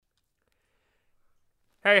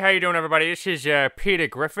Hey, how you doing, everybody? This is Peter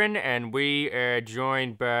Griffin, and we are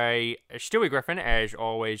joined by Stewie Griffin, as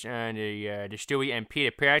always, on the Stewie and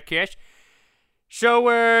Peter podcast.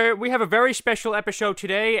 So, we have a very special episode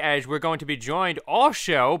today, as we're going to be joined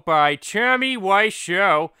also by Tommy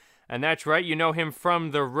Wiseau, and that's right, you know him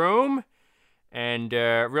from The Room. And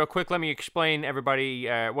real quick, let me explain everybody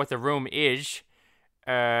what The Room is.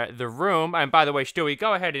 The Room, and by the way, Stewie,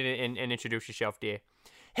 go ahead and introduce yourself, dear.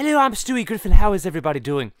 Hello, I'm Stewie Griffin. How is everybody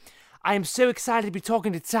doing? I am so excited to be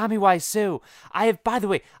talking to Tommy Wiseau. By the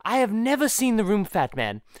way, I have never seen The Room, Fat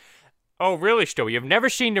Man. Oh, really, Stewie? You've never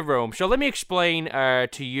seen The Room. So let me explain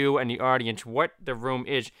to you and the audience what The Room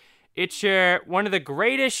is. It's one of the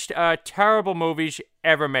greatest terrible movies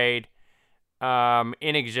ever made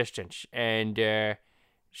in existence. And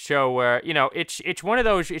it's one of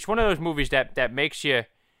those movies that makes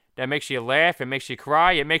you laugh, it makes you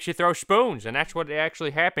cry, it makes you throw spoons, and that's what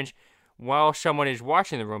actually happens while someone is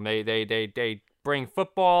watching The Room. They bring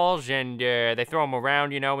footballs and they throw them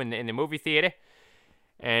around, in the movie theater.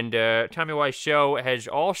 And Tommy Wiseau has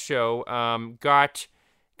also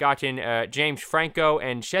gotten James Franco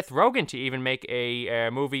and Seth Rogen to even make a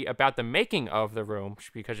movie about the making of The Room,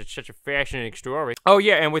 because it's such a fascinating story. Oh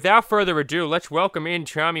yeah, and without further ado, let's welcome in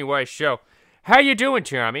Tommy Wiseau. How you doing,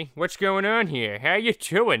 Tommy? What's going on here? How you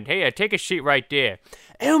doing? Hey, take a seat right there.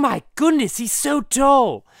 Oh my goodness, he's so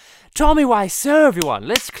tall. Tommy Wiseau, everyone.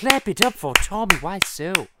 Let's clap it up for Tommy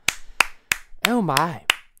Wiseau. Oh my.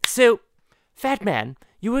 So, Fat Man,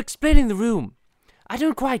 you were explaining The Room. I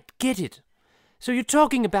don't quite get it. So you're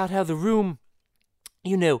talking about how The Room,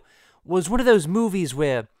 was one of those movies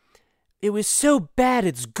where it was so bad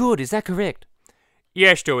it's good. Is that correct?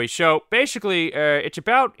 Yes, Stewie. So basically, it's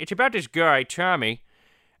about this guy, Tommy.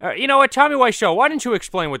 You know what, Tommy Wiseau? Why don't you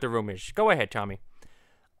explain what The Room is? Go ahead, Tommy.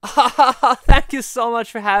 Thank you so much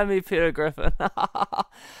for having me, Peter Griffin.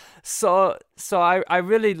 So I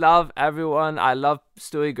really love everyone. I love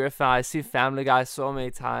Stewie Griffin. I see Family Guy so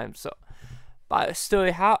many times. So, but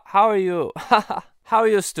Stewie, how are you? How are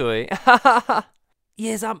you, Stewie?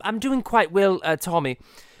 Yes, I'm doing quite well, Tommy.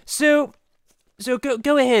 So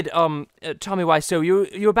go ahead, Tommy Wiseau.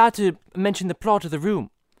 You're about to mention the plot of The Room.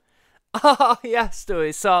 Oh yes,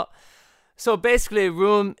 Stewie. So basically,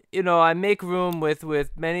 Room. I make Room with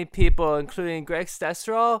many people, including Greg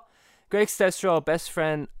Stessero. Greg Stessero, best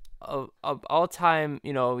friend of all time.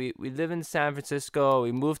 We live in San Francisco.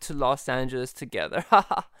 We moved to Los Angeles together,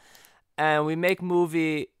 and we make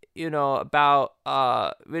movie. About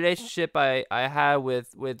relationship I had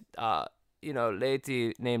with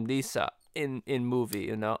lady named Lisa. In movie,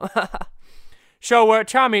 So,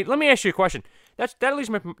 Tommy, let me ask you a question. That leads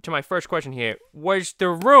me to my first question here. Was The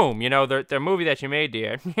Room, the movie that you made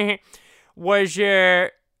there, was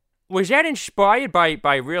that inspired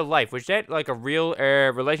by real life? Was that like a real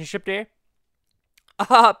relationship there?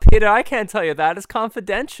 Peter, I can't tell you that. It's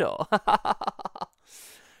confidential.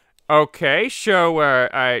 Okay, so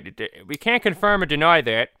we can't confirm or deny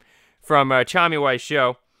that from Tommy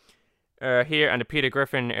Wiseau. Here on the Peter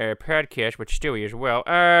Griffin podcast with Stewie as well.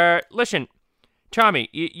 Listen, Tommy,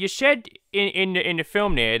 you said in the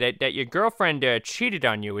film there that your girlfriend cheated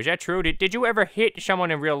on you. Is that true? Did you ever hit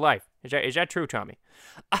someone in real life? Is that true, Tommy?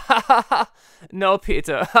 No,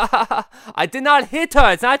 Peter. I did not hit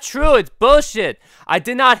her. It's not true. It's bullshit. I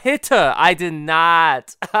did not hit her. I did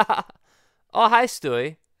not. Oh, hi,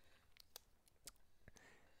 Stewie.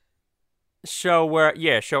 So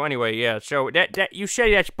that you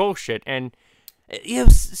say that's bullshit, and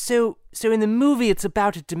so in the movie it's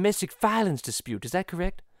about a domestic violence dispute. Is that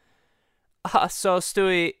correct? So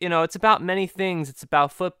Stewie, it's about many things. It's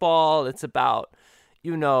about football. It's about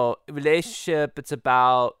relationship. It's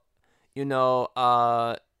about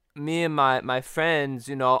me and my friends.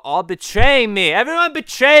 All betraying me. Everyone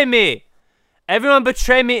betray me. Everyone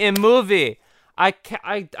betray me in movie. I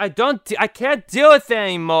can't deal with it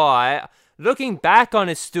anymore. Looking back on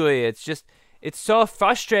it, Stewie, it's so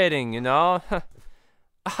frustrating, Yeah,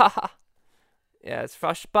 it's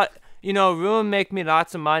frustrating. But, Room make me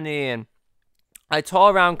lots of money, and I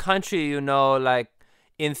tour around country, like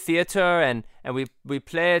in theater, and we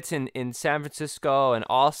play it in San Francisco and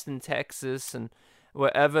Austin, Texas, and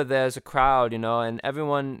wherever there's a crowd, and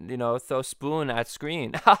everyone, throws spoon at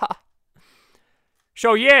screen.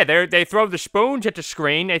 So yeah, they throw the spoons at the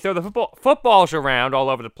screen. They throw the footballs around all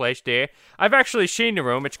over the place there. I've actually seen The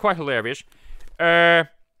Room. It's quite hilarious.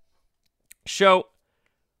 So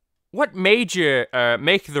what made you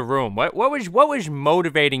make The Room? What was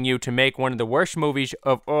motivating you to make one of the worst movies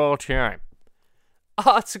of all time?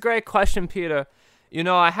 Oh, it's a great question, Peter.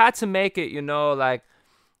 I had to make it, like,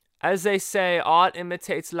 as they say, art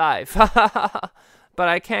imitates life. but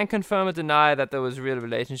I can't confirm or deny that there was a real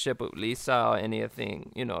relationship with Lisa or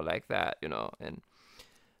anything, like that,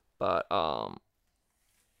 but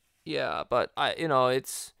yeah, but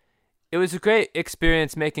it was a great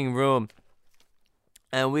experience making Room.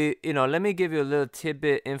 And let me give you a little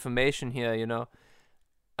tidbit information here,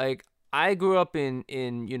 like I grew up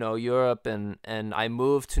in Europe, and I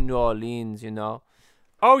moved to New Orleans,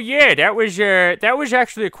 Oh yeah, that was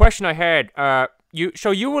actually a question I had.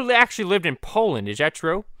 You actually lived in Poland, is that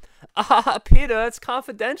true? Peter, it's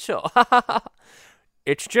confidential.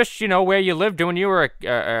 It's just where you lived when you were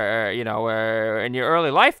in your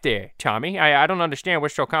early life there, Tommy. I don't understand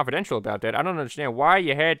what's so confidential about that. I don't understand why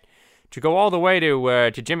you had to go all the way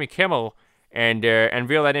to Jimmy Kimmel and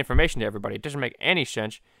reveal that information to everybody. It doesn't make any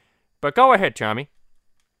sense. But go ahead, Tommy.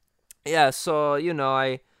 Yeah, so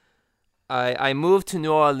I moved to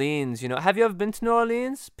New Orleans. Have you ever been to New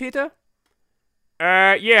Orleans, Peter?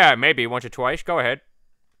 Yeah, maybe once or twice. Go ahead.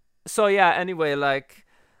 So yeah, anyway, like,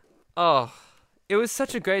 oh, it was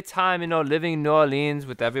such a great time, living in New Orleans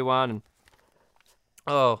with everyone. And,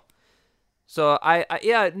 oh, so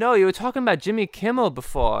you were talking about Jimmy Kimmel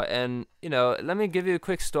before, and let me give you a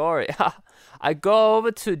quick story. I go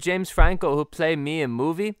over to James Franco, who played me in a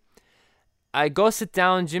movie. I go sit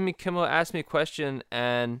down. Jimmy Kimmel asked me a question,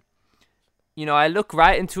 and I look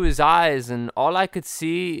right into his eyes, and all I could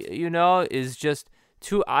see, is just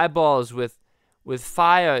two eyeballs with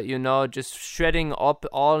fire, just shredding up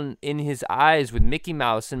all in his eyes with Mickey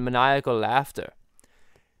Mouse and maniacal laughter.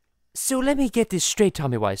 So let me get this straight,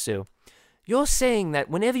 Tommy Wiseau. You're saying that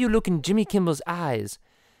whenever you look in Jimmy Kimmel's eyes,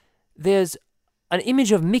 there's an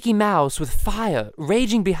image of Mickey Mouse with fire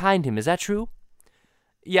raging behind him. Is that true?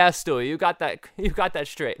 Yeah, Stewie, you got that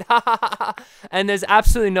straight. And there's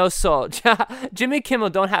absolutely no soul. Jimmy Kimmel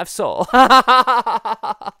don't have soul.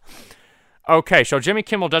 Okay, so Jimmy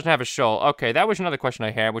Kimmel doesn't have a soul. Okay, that was another question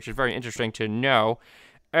I had, which is very interesting to know.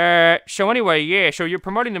 So anyway, yeah, so you're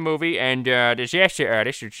promoting the movie, and Disaster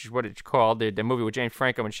Artist, which is what it's called, the movie with James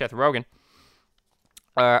Franco and Seth Rogen,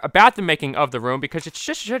 about the making of The Room, because it's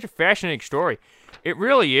just such a fascinating story. It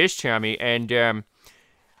really is, Tommy, and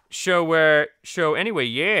so anyway,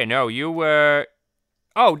 yeah, no,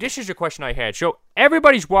 oh, this is a question I had. So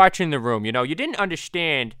everybody's watching The Room, you didn't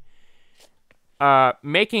understand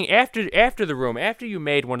making after The Room, after you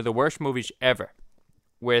made one of the worst movies ever,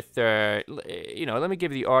 with let me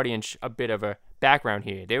give the audience a bit of a background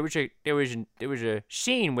here. There was a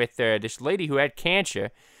scene with this lady who had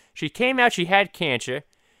cancer. She came out, she had cancer,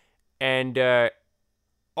 and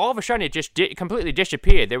all of a sudden it just completely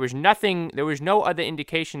disappeared. There was no other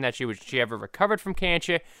indication that she ever recovered from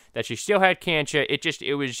cancer, that she still had cancer.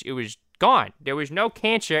 It was gone. There was no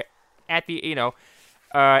cancer at the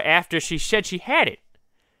after she said she had it.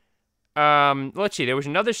 Let's see. There was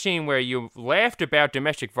another scene where you laughed about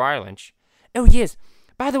domestic violence. Oh yes.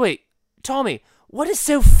 By the way, Tommy, what is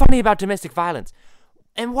so funny about domestic violence?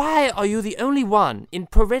 And why are you the only one in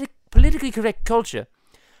politically correct culture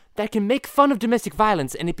that can make fun of domestic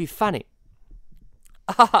violence and it be funny?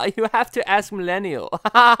 You have to ask Millennial.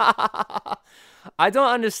 I don't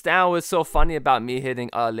understand what's so funny about me hitting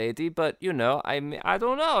a lady, but I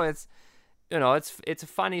don't know. It's a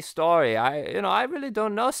funny story. I really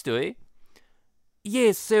don't know, Stewie.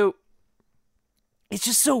 Yeah, so it's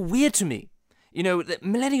just so weird to me. The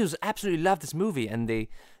millennials absolutely love this movie, and they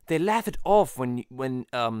laugh it off when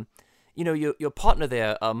your partner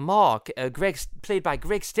there, Mark, played by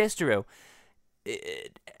Greg Sestero,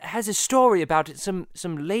 has a story about some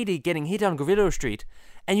lady getting hit on Gorilla Street,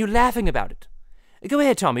 and you're laughing about it. Go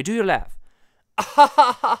ahead, Tommy, do your laugh.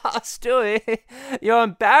 Stewie, you're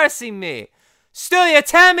embarrassing me. Stewie, you're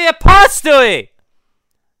tearing me apart, Stewie!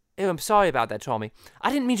 Oh, I'm sorry about that, Tommy.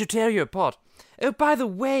 I didn't mean to tear you apart. Oh, by the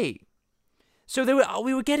way, so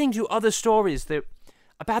we were getting to other stories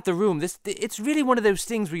about The Room. It's really one of those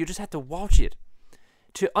things where you just have to watch it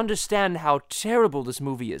to understand how terrible this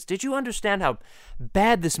movie is. Did you understand how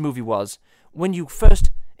bad this movie was when you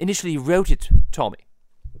first initially wrote it, Tommy?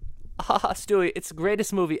 Stewie, it's the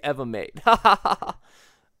greatest movie ever made.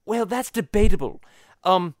 Well, that's debatable.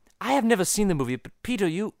 I have never seen the movie, but Peter,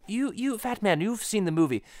 you fat man, you've seen the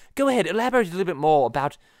movie. Go ahead, elaborate a little bit more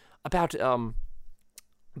about The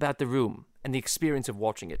Room and the experience of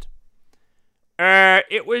watching it.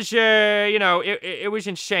 It was it was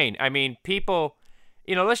insane. I mean, people,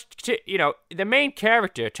 the main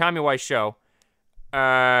character, Tommy Wiseau,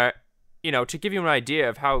 to give you an idea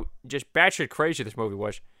of how just batshit crazy this movie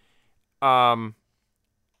was,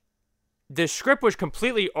 the script was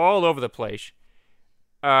completely all over the place.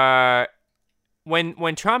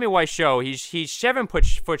 When Tommy Wiseau, he's 7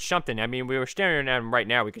 foot something. I mean, we were staring at him right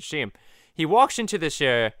now. We could see him. he walks into this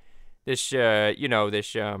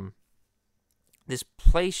this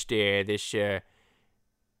place there,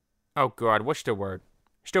 oh God, what's the word?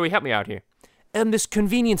 Stewie, help me out here. This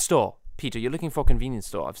convenience store. Peter, you're looking for a convenience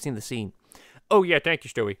store. I've seen the scene. Oh, yeah, thank you,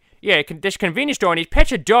 Stewie. Yeah, this convenience store, and he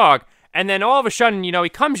pets a dog, and then all of a sudden, he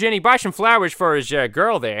comes in, he buys some flowers for his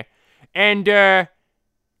girl there, and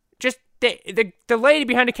just the lady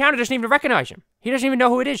behind the counter doesn't even recognize him. He doesn't even know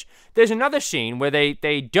who it is. There's another scene where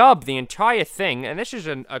they dub the entire thing, and this is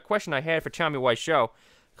a question I had for Tommy Wiseau. A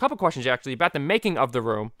couple questions, actually, about the making of the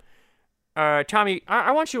room. Tommy,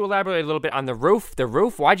 I want you to elaborate a little bit on the roof. The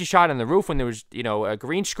roof. Why'd you shot on the roof when there was, a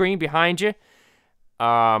green screen behind you?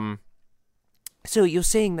 So you're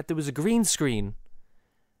saying that there was a green screen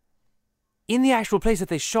in the actual place that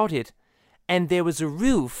they shot it, and there was a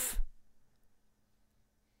roof.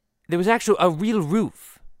 There was actually a real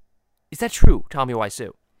roof. Is that true, Tommy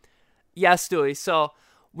Wiseau? Yes, Stewie. So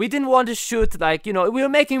we didn't want to shoot we were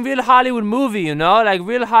making real Hollywood movie, like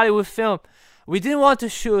real Hollywood film. We didn't want to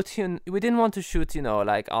shoot. On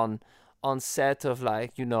set of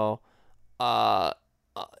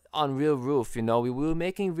on real roof. We were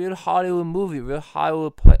making real Hollywood movie, real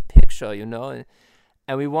Hollywood picture. And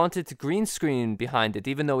we wanted to green screen behind it,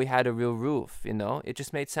 even though we had a real roof. It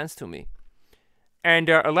just made sense to me. And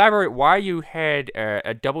elaborate why you had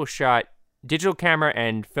a double shot digital camera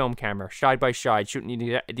and film camera side by side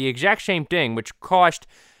shooting the exact same thing, which cost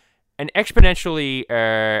an exponential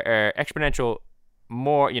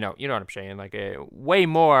more, you know what I'm saying, way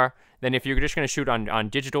more than if you're just going to shoot on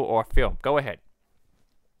digital or film. Go ahead.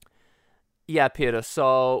 Yeah, Peter.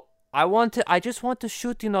 So I just want to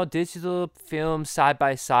shoot, digital film side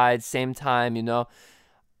by side, same time,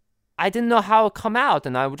 I didn't know how it come out,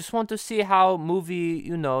 and I just want to see how movie,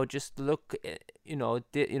 just look,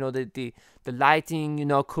 the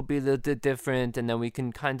lighting, could be a little bit different, and then we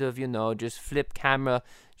can kind of, just flip camera,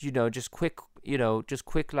 just quick,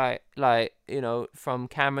 from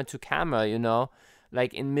camera to camera,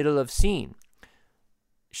 like in middle of scene.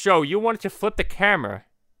 So you wanted to flip the camera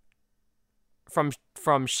from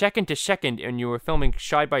second to second, and you were filming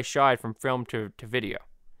side by side from film to video.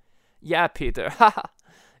 Yeah, Peter.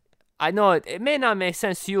 I know it may not make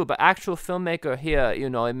sense to you, but actual filmmaker here,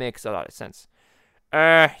 it makes a lot of sense.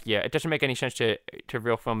 Yeah, it doesn't make any sense to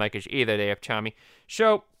real filmmakers either, they have Tommy.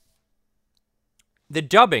 So, the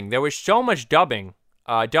dubbing, there was so much dubbing.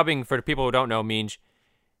 Dubbing, for the people who don't know, means,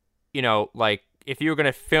 if you were going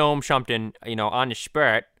to film something, on the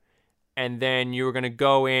spot, and then you were going to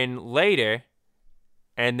go in later,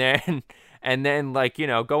 and then,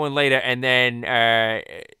 go in later, and then,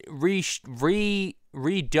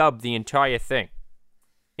 redub the entire thing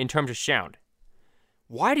in terms of sound.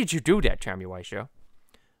 Why did you do that, Tommy Wiseau?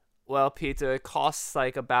 Well, Peter, it costs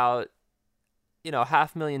about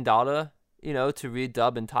 $500,000 to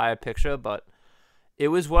redub entire picture, but it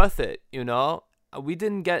was worth it. We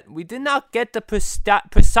did not get the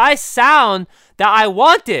precise sound that I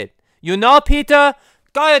wanted. Peter,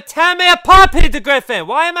 gotta tear me apart, Peter Griffin.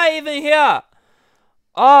 Why am I even here?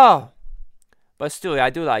 Oh, but Stewie, I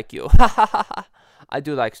do like you. I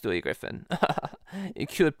do like Stewie Griffin. You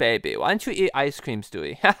cute baby. Why don't you eat ice cream,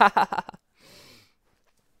 Stewie?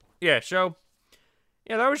 Yeah, so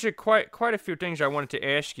that was quite a few things I wanted to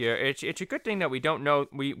ask you. It's a good thing that we don't know.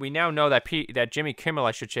 We now know that Jimmy Kimmel,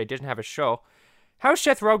 I should say, doesn't have a show. How's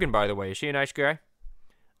Seth Rogen, by the way? Is he a nice guy?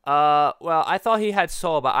 Well, I thought he had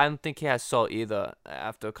soul, but I don't think he has soul either.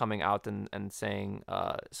 After coming out and saying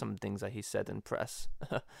some things that he said in press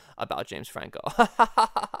about James Franco.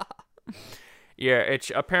 Yeah, it's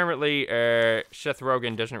apparently Seth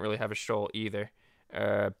Rogen doesn't really have a soul either.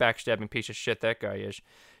 Backstabbing piece of shit that guy is.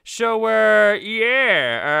 So,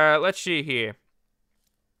 let's see here.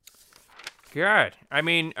 God, I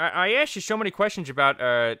mean, I asked you so many questions about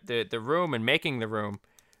the room and making the room.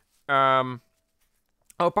 Oh,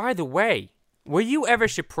 by the way, were you ever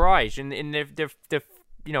surprised in the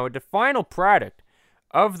final product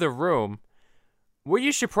of the room? Were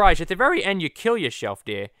you surprised at the very end you kill yourself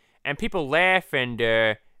there, and people laugh and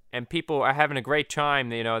people are having a great time?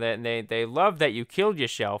 They love that you killed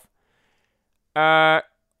yourself.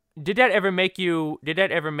 Did that ever make you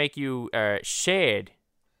sad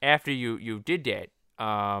after you did that?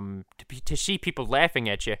 To see people laughing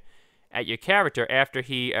at your character after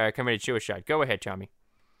he committed suicide. Go ahead, Tommy.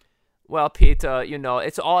 Well, Peter,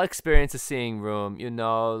 it's all experience of seeing Room.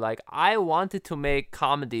 I wanted to make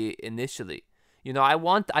comedy initially.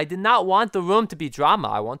 I did not want the Room to be drama.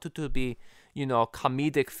 I wanted to be,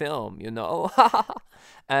 comedic film,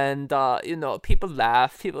 and, people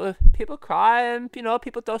laugh, people cry, and,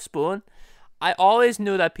 people throw spoon. I always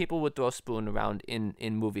knew that people would throw a spoon around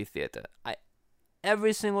in movie theater.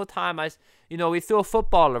 Every single time we threw a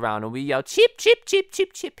football around and we yelled, cheep, cheep, cheep,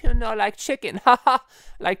 cheep, cheep, like chicken,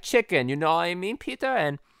 like chicken, you know what I mean, Peter?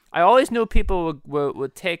 And I always knew people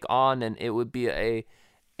would take on, and it would be a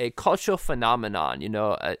cultural phenomenon,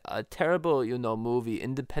 a terrible, movie,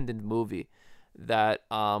 independent movie that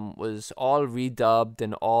was all redubbed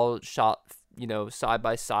and all shot, side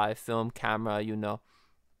by side, film camera,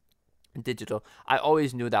 digital. I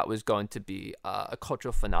always knew that was going to be a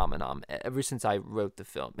cultural phenomenon ever since I wrote the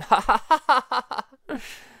film.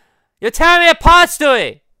 You're tearing me apart,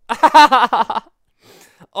 Stewie!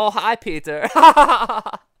 Oh, hi, Peter.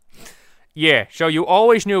 Yeah, so you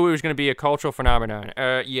always knew it was going to be a cultural phenomenon.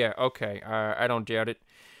 Yeah, okay. I don't doubt it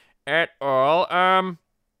at all.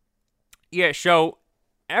 Yeah, so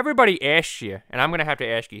everybody asks you, and I'm going to have to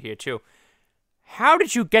ask you here too, how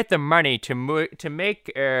did you get the money to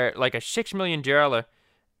make like a $6 million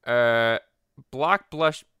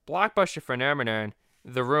blockbuster phenomenon,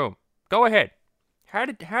 The Room? Go ahead. How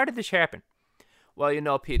did this happen?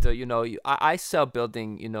 Well, Peter, I sell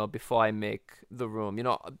building, before I make The Room.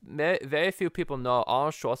 Very few people know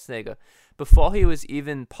Arnold Schwarzenegger. Before he was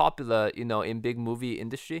even popular, in big movie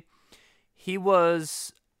industry, he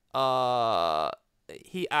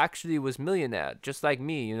actually was millionaire, just like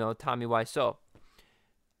me, Tommy Wiseau.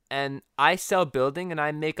 And I sell building and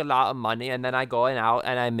I make a lot of money, and then I go out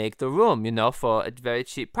and I make The Room, for a very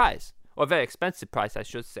cheap price, or very expensive price, I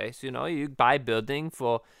should say. So, you buy building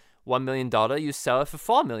for $1 million, you sell it for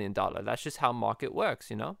 $4 million. That's just how market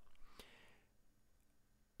works,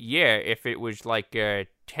 Yeah, if it was like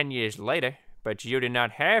 10 years later, but you did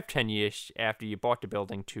not have 10 years after you bought the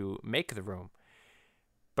building to make The Room.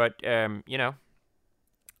 But,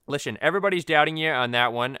 listen, everybody's doubting you on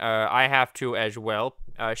that one. I have to as well.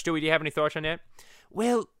 Stewie, do you have any thoughts on that?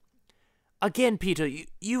 Well, again, Peter,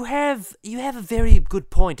 you have a very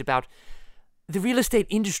good point about the real estate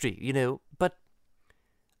industry, but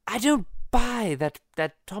I don't buy that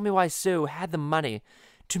Tommy Wiseau had the money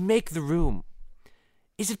to make The Room.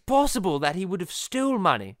 Is it possible that he would have stole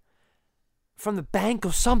money from the bank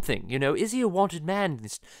or something? Is he a wanted man,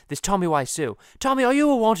 this Tommy Wiseau? Tommy, are you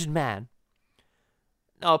a wanted man?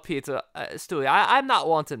 No, Peter, Stewie, I'm not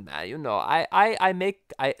wanted, man. I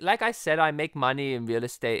make money in real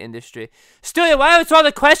estate industry. Stewie, why are you throwing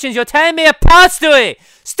the questions? You're tearing me apart, Stewie!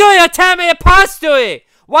 Stewie, you're tearing me apart, Stewie!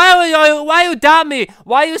 Why you doubt me?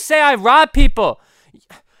 Why you say I rob people?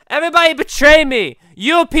 Everybody betray me.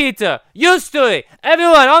 You, Peter. You, Stewie.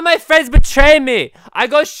 Everyone, all my friends betray me. I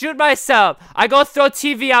go shoot myself. I go throw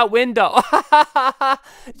TV out window.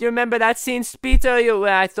 You remember that scene, Peter,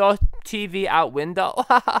 when I throw TV out window?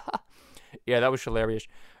 Yeah, that was hilarious.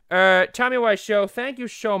 Tommy Wiseau, thank you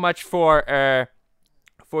so much for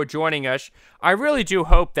joining us. I really do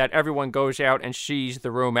hope that everyone goes out and sees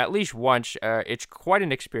The Room at least once. It's quite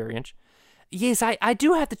an experience. Yes, I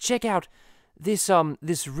do have to check out this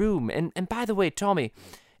room. And by the way, Tommy,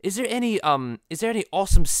 is there any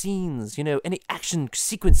awesome scenes, any action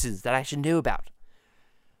sequences that I should know about?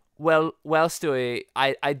 Well, Stewie,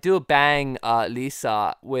 I do bang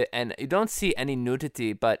Lisa and you don't see any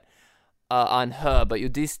nudity, but on her, but you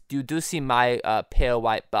do see my pale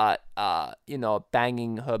white butt,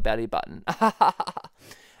 banging her belly button.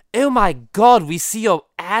 Oh my God, we see your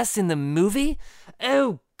ass in the movie?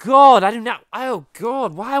 Oh God, I do not. Oh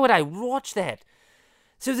God, why would I watch that?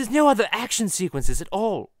 So there's no other action sequences at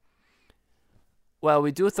all. Well,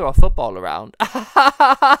 we do throw a football around.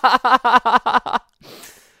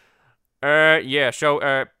 Yeah, so,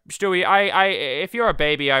 Stewie, if you're a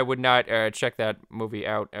baby, I would not, check that movie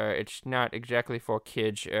out. It's not exactly for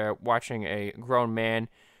kids, watching a grown man,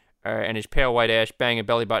 and his pale white ass bang a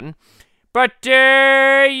belly button. But,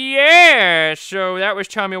 yeah, so that was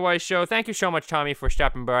Tommy Wiseau. Thank you so much, Tommy, for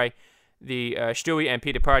stopping by the, Stewie and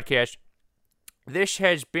Peter podcast. This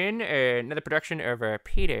has been, another production of,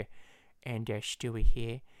 Peter and, Stewie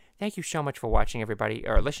here. Thank you so much for watching, everybody,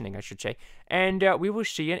 or listening, I should say. And we will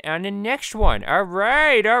see you on the next one. All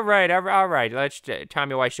right. Let's,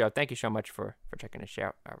 Tommy Wiseau, thank you so much for checking us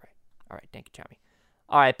out. All right. Thank you, Tommy.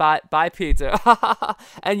 All right, bye, Peter.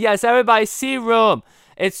 And yes, everybody, see Room.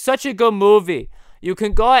 It's such a good movie. You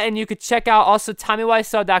can go and you can check out also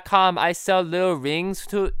TommyWiseau.com. I sell little rings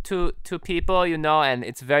to people, and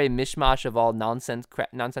it's very mishmash of all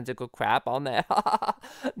nonsensical crap on there.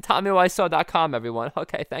 TommyWiseau.com, everyone.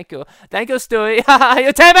 Okay, thank you. Thank you, Stewie.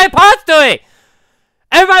 You take my part, Stewie!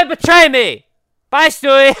 Everybody betray me! Bye,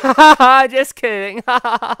 Stewie! Just kidding.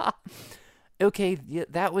 Okay, yeah,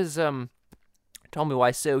 that was Tommy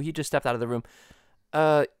Wiseau. He just stepped out of the room.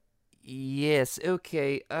 Yes.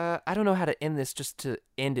 Okay. I don't know how to end this. Just to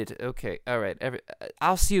end it. Okay. All right.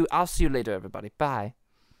 I'll see you. I'll see you later, everybody. Bye.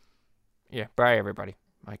 Yeah, bye everybody.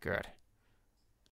 My God.